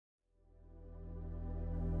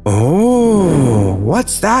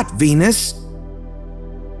What's that, Venus?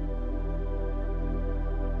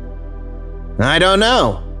 I don't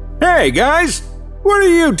know. Hey guys, what are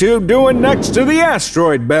you two doing next to the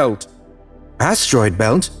asteroid belt? Asteroid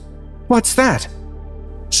Belt? What's that?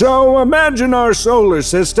 So imagine our solar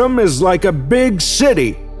system is like a big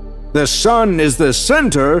city. The sun is the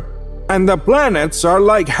center, and the planets are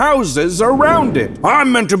like houses around it.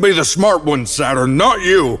 I'm meant to be the smart one, Saturn, not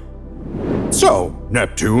you. So,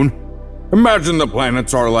 Neptune, imagine the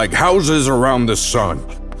planets are like houses around the sun.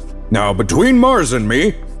 Now, between Mars and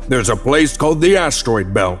me, there's a place called the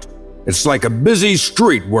Asteroid Belt. It's like a busy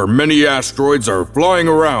street where many asteroids are flying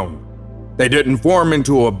around. They didn't form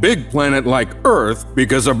into a big planet like Earth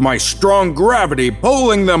because of my strong gravity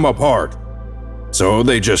pulling them apart. So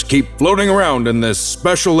they just keep floating around in this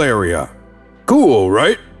special area. Cool,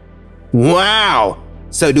 right? Wow!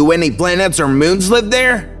 So do any planets or moons live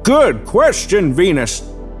there? Good question, Venus.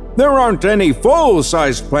 There aren't any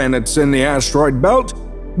full-sized planets in the asteroid belt,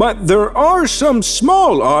 but there are some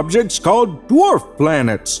small objects called dwarf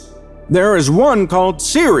planets. There is one called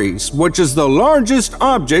Ceres, which is the largest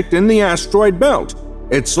object in the asteroid belt.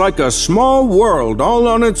 It's like a small world all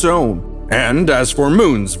on its own. And as for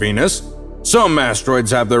moons, Venus, some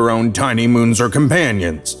asteroids have their own tiny moons or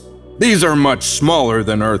companions. These are much smaller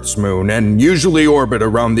than Earth's moon and usually orbit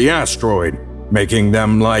around the asteroid, making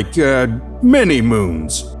them like,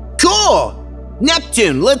 mini-moons. Cool!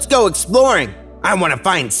 Neptune, let's go exploring. I want to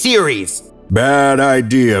find Ceres. Bad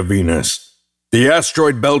idea, Venus. The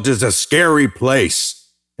asteroid belt is a scary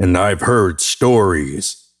place, and I've heard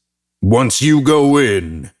stories. Once you go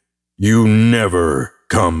in, you never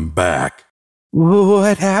come back.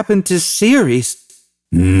 What happened to Ceres?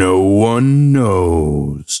 No one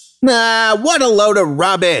knows. What a load of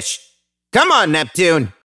rubbish. Come on,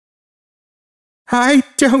 Neptune. I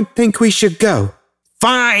don't think we should go.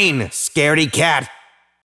 Fine, scaredy cat.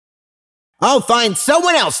 I'll find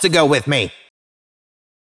someone else to go with me.